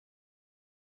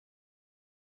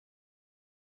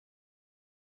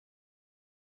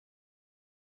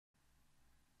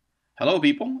Hello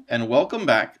people, and welcome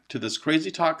back to this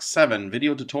CrazyTalk7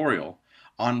 video tutorial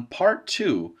on part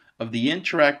 2 of the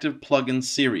interactive plugin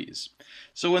series.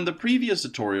 So in the previous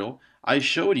tutorial, I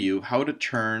showed you how to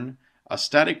turn a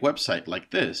static website like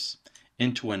this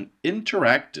into an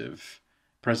interactive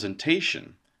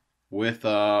presentation with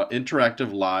an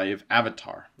interactive live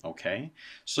avatar, okay?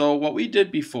 So what we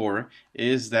did before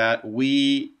is that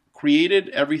we created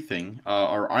everything,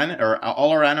 all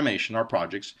our animation, our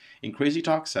projects in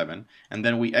CrazyTalk7, and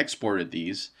then we exported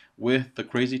these with the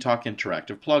CrazyTalk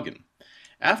Interactive Plugin.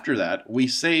 After that, we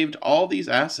saved all these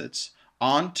assets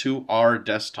onto our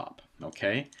desktop,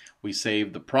 okay? We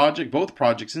saved the project, both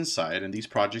projects inside, and these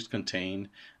projects contained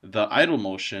the idle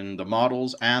motion, the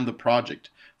models, and the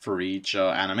project for each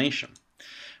animation.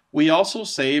 We also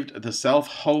saved the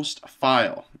self-host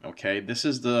file, okay? This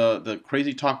is the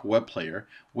CrazyTalk web player,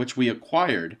 which we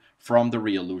acquired from the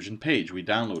Reallusion page. We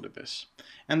downloaded this.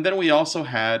 And then we also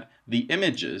had the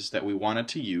images that we wanted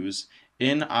to use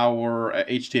in our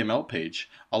HTML page,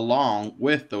 along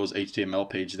with those HTML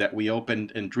pages that we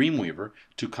opened in Dreamweaver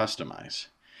to customize.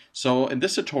 So in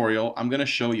this tutorial, I'm going to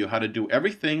show you how to do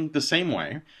everything the same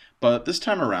way, but this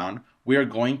time around, we are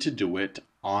going to do it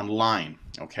online,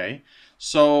 okay?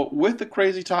 So with the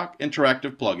CrazyTalk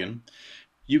Interactive Plugin,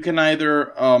 you can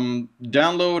either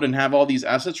download and have all these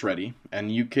assets ready,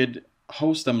 and you could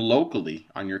host them locally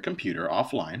on your computer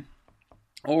offline,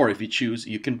 or if you choose,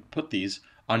 you can put these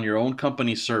on your own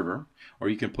company server, or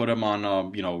you can put them on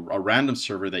a random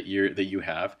server that you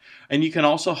have, and you can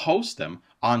also host them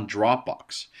on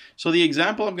DropBox. So the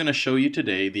example I'm going to show you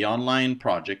today, the online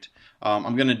project,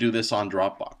 I'm going to do this on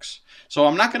DropBox. So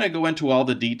I'm not going to go into all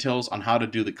the details on how to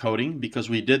do the coding because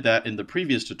we did that in the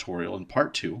previous tutorial in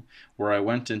part 2, where I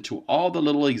went into all the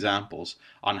little examples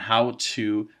on how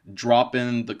to drop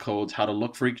in the codes, how to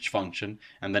look for each function,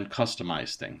 and then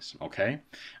customize things. Okay,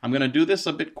 I'm going to do this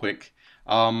a bit quick.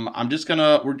 I'm just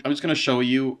gonna show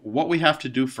you what we have to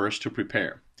do first to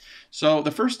prepare. So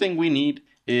the first thing we need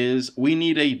is we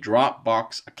need a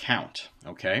DropBox account.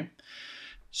 Okay.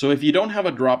 So if you don't have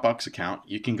a DropBox account,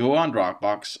 you can go on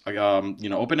DropBox,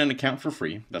 open an account for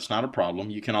free. That's not a problem.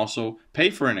 You can also pay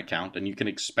for an account, and you can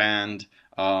expand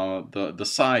the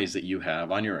size that you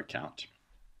have on your account.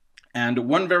 And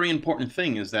one very important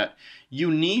thing is that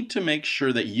you need to make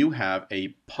sure that you have a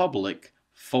public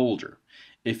folder.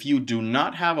 If you do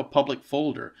not have a public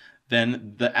folder,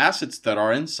 then the assets that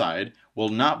are inside will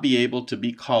not be able to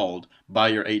be called by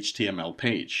your HTML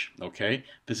page. Okay,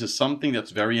 this is something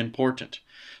that's very important.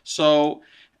 So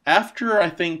after I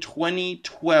think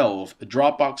 2012,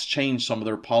 Dropbox changed some of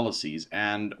their policies,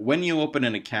 and when you open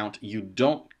an account, you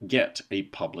don't get a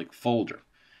public folder.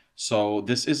 So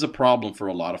this is a problem for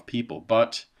a lot of people,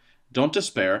 but don't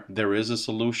despair, there is a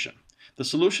solution. The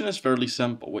solution is fairly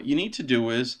simple. What you need to do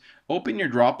is open your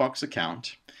DropBox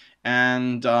account,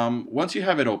 and once you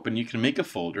have it open, you can make a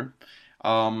folder.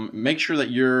 Make sure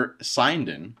that you're signed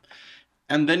in,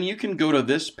 and then you can go to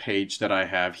this page that I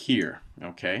have here.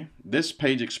 Okay, this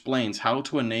page explains how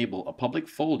to enable a public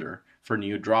folder for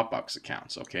new Dropbox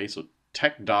accounts. Okay, so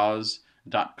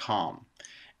techdawes.com,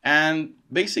 and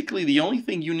basically the only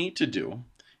thing you need to do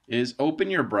is open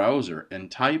your browser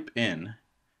and type in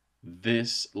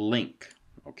this link.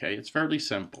 Okay, it's fairly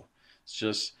simple. It's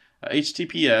just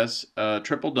https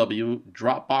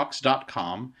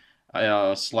www.dropbox.com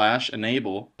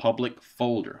 /enable public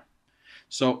folder.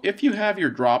 So if you have your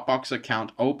Dropbox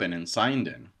account open and signed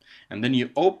in, and then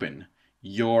you open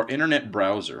your internet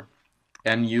browser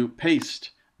and you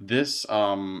paste this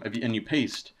this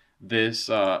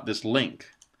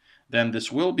link, then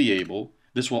this will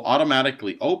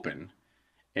automatically open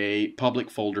a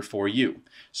public folder for you.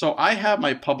 So I have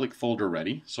my public folder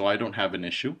ready, so I don't have an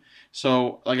issue.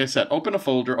 So like I said, open a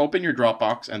folder, open your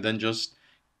Dropbox, and then just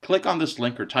click on this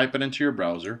link or type it into your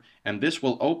browser, and this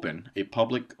will open a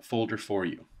public folder for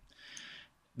you.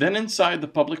 Then inside the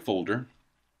public folder,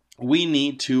 we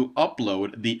need to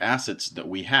upload the assets that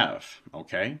we have.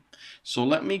 Okay, so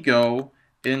let me go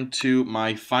into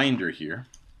my Finder here,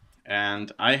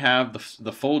 and I have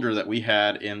the folder that we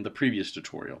had in the previous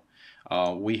tutorial.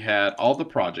 We had all the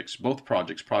projects, both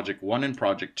projects, project 1 and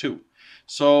project 2.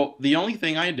 So the only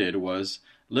thing I did was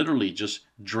literally just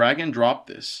drag and drop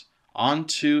this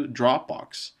onto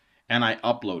Dropbox, and I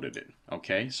uploaded it.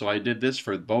 Okay, so I did this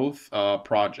for both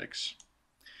projects.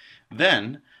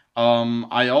 Then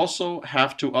I also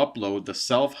have to upload the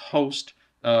self-host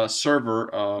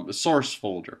server source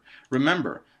folder.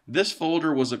 Remember, this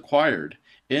folder was acquired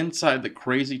inside the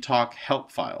CrazyTalk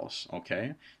help files.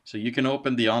 Okay, so you can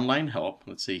open the online help.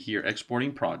 Let's see here,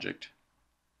 exporting project,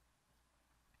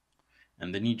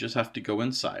 and then you just have to go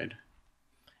inside,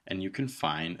 and you can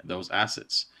find those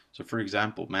assets. So for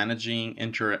example, managing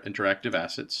interactive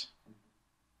assets,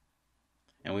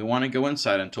 and we want to go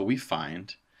inside until we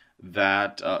find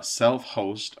that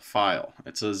self-host file.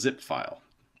 It's a zip file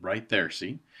right there,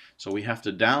 see? So we have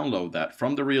to download that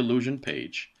from the Reallusion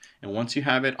page, and once you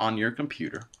have it on your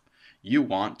computer, you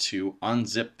want to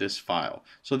unzip this file.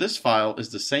 So this file is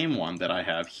the same one that I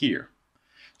have here.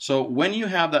 So when you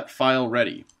have that file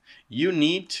ready, you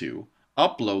need to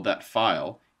upload that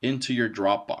file into your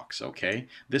Dropbox, okay?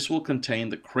 This will contain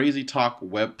the CrazyTalk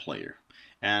web player.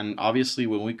 And obviously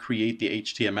when we create the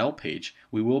HTML page,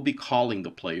 we will be calling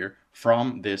the player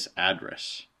from this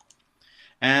address.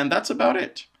 And that's about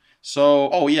it. So,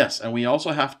 oh yes, and we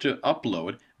also have to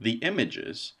upload the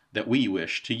images that we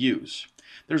wish to use.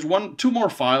 There's two more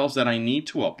files that I need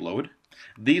to upload.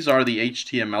 These are the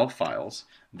HTML files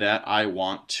that I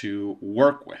want to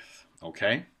work with,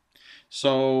 okay?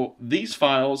 So these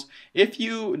files,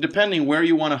 depending where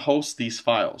you want to host these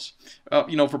files, for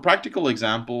this practical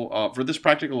example,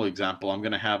 I'm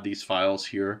going to have these files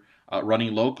here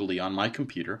running locally on my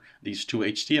computer, these two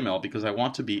HTML, because I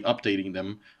want to be updating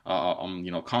them,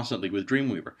 constantly with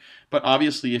Dreamweaver. But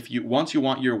obviously, once you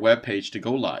want your web page to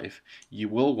go live, you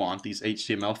will want these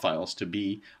HTML files to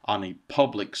be on a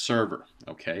public server,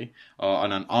 okay,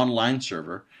 on an online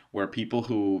server where people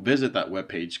who visit that web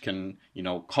page can,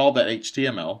 call that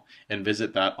HTML and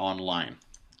visit that online.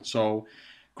 So,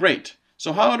 great.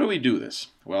 So how do we do this?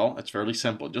 Well, it's fairly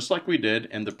simple, just like we did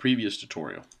in the previous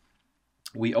tutorial.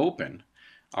 We open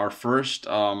our first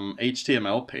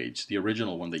HTML page, the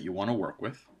original one that you want to work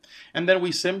with, and then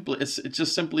it's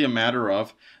just simply a matter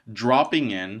of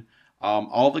dropping in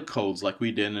all the codes like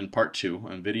we did in part 2,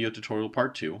 in video tutorial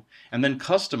part 2, and then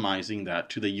customizing that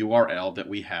to the URL that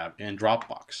we have in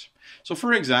Dropbox. So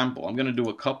for example, I'm going to do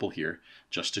a couple here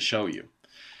just to show you.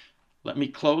 Let me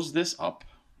close this up,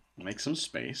 make some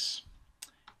space.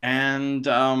 And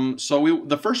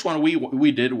the first one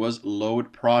we did was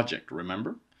load project,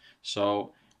 remember?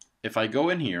 So if I go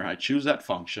in here, I choose that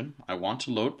function, I want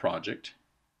to load project.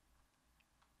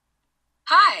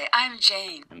 Hi, I'm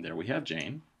Jane. And there we have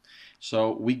Jane.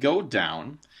 So we go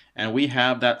down and we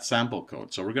have that sample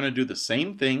code. So we're going to do the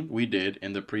same thing we did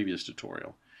in the previous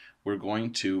tutorial. We're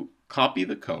going to copy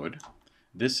the code.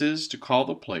 This is to call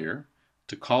the player,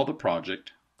 to call the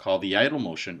project, call the idle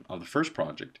motion of the first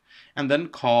project, and then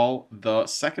call the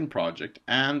second project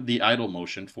and the idle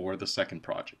motion for the second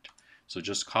project. So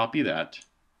just copy that,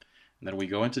 and then we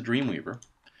go into Dreamweaver,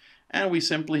 and we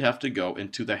simply have to go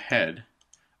into the head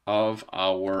of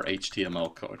our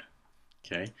HTML code.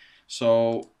 Okay,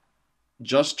 so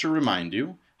just to remind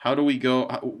you, how do we go,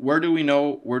 where do we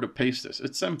know where to paste this?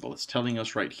 It's simple, it's telling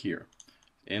us right here,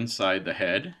 inside the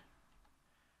head,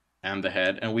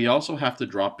 and we also have to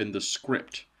drop in the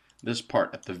script, this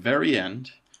part at the very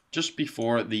end, just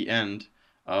before the end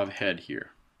of head here.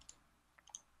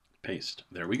 Paste.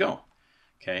 There we go.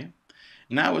 Okay.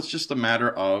 Now it's just a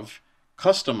matter of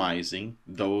customizing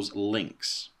those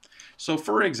links. So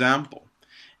for example,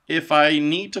 if I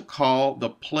need to call the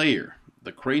player,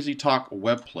 the CrazyTalk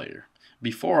web player,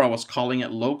 before I was calling it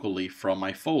locally from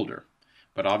my folder,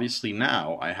 but obviously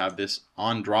now I have this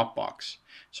on Dropbox.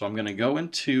 So I'm going to go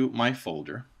into my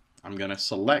folder, I'm going to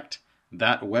select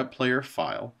that web player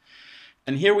file,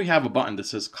 and here we have a button that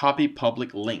says copy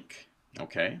public link,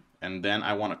 okay, and then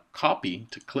I want to copy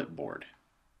to clipboard,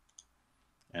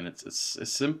 and it's as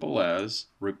simple as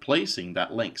replacing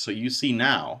that link. So you see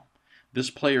now this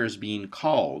player is being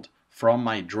called from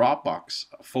my Dropbox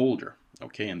folder,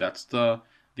 okay, and that's the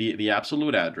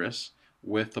absolute address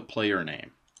with the player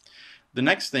name. The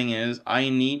next thing is I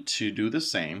need to do the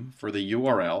same for the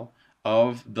URL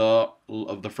of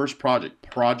the first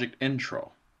project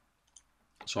intro.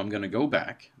 So I'm going to go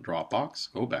back,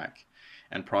 Dropbox, go back,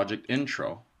 and project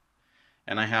intro,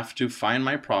 and I have to find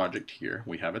my project here.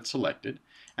 We have it selected,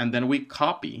 and then we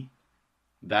copy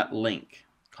that link,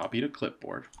 copy to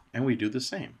clipboard, and we do the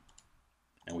same,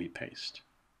 and we paste.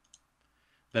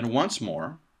 Then once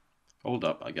more, hold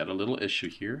up, I got a little issue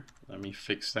here. Let me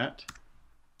fix that.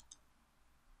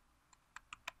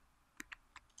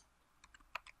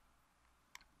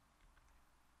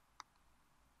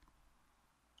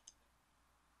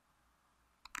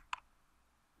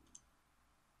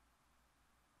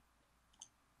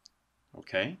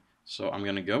 Okay, so I'm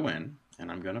going to go in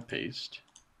and I'm going to paste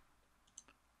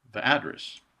the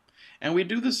address. And we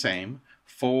do the same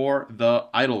for the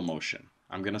idle motion.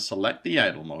 I'm going to select the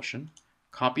idle motion,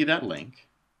 copy that link,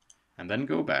 and then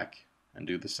go back and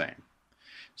do the same.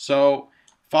 So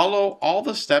follow all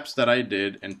the steps that I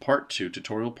did in part 2,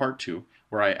 tutorial part 2,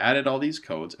 where I added all these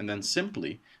codes, and then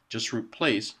simply just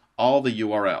replace all the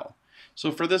URL.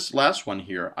 So for this last one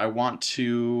here, I want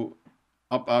to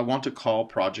call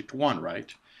project 1,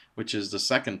 right? Which is the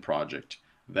second project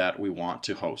that we want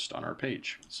to host on our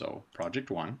page. So project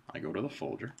 1, I go to the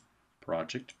folder,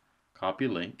 project, copy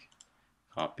link,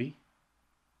 copy.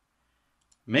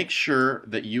 Make sure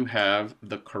that you have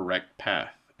the correct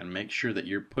path and make sure that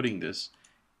you're putting this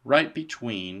right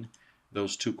between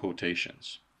those two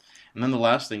quotations. And then the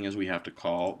last thing is we have to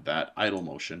call that idle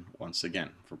motion once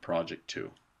again for project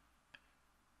 2.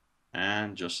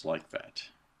 And just like that.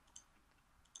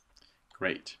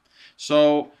 Great.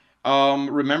 So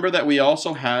remember that we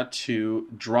also had to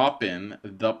drop in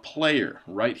the player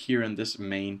right here in this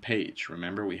main page.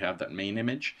 Remember, we have that main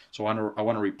image. So I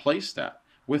want to replace that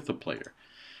with the player.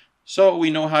 So we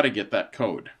know how to get that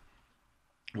code.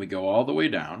 We go all the way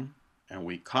down and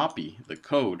we copy the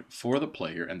code for the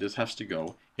player, and this has to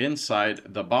go inside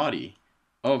the body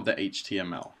of the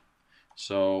HTML.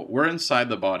 So we're inside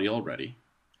the body already.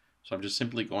 So I'm just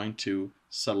simply going to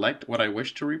select what I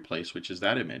wish to replace, which is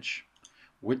that image,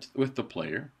 with the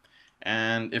player.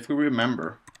 And if we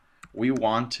remember, we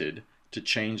wanted to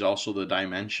change also the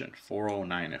dimension,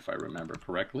 409 if I remember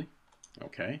correctly.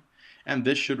 Okay, and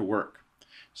this should work.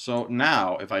 So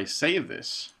now if I save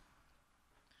this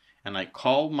and I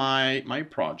call my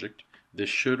project, this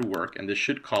should work, and this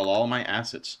should call all my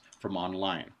assets from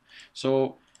online.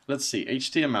 So let's see,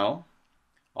 HTML,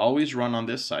 always run on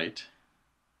this site,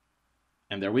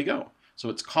 and there we go. So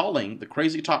it's calling the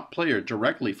CrazyTalk player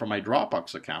directly from my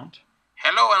DropBox account.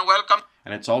 Hello and welcome.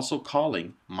 And it's also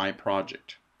calling my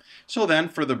project. So then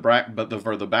for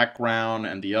the background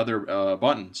and the other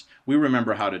buttons, we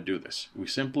remember how to do this. We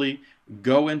simply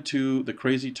go into the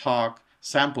CrazyTalk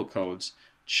sample codes,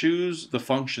 choose the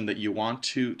function that you want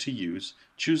to use,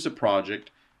 choose the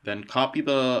project, then copy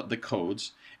the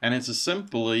codes, and it's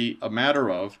simply a matter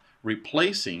of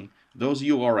replacing those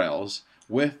URLs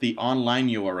with the online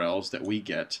URLs that we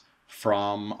get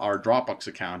from our Dropbox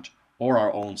account or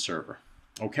our own server.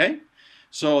 Okay?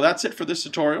 So that's it for this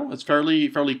tutorial. It's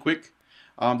fairly quick.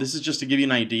 This is just to give you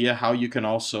an idea how you can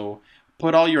also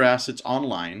put all your assets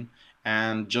online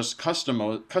and just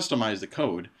customize the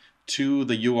code to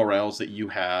the URLs that you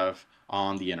have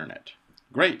on the internet.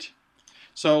 Great.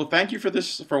 So thank you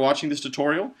for watching this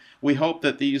tutorial. We hope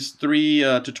that these 3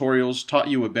 tutorials taught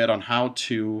you a bit on how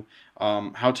to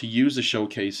use the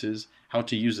showcases, how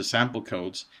to use the sample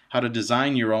codes, how to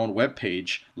design your own web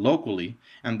page locally,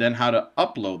 and then how to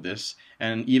upload this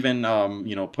and even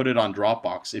put it on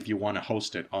Dropbox if you want to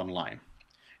host it online.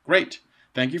 Great.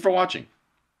 Thank you for watching.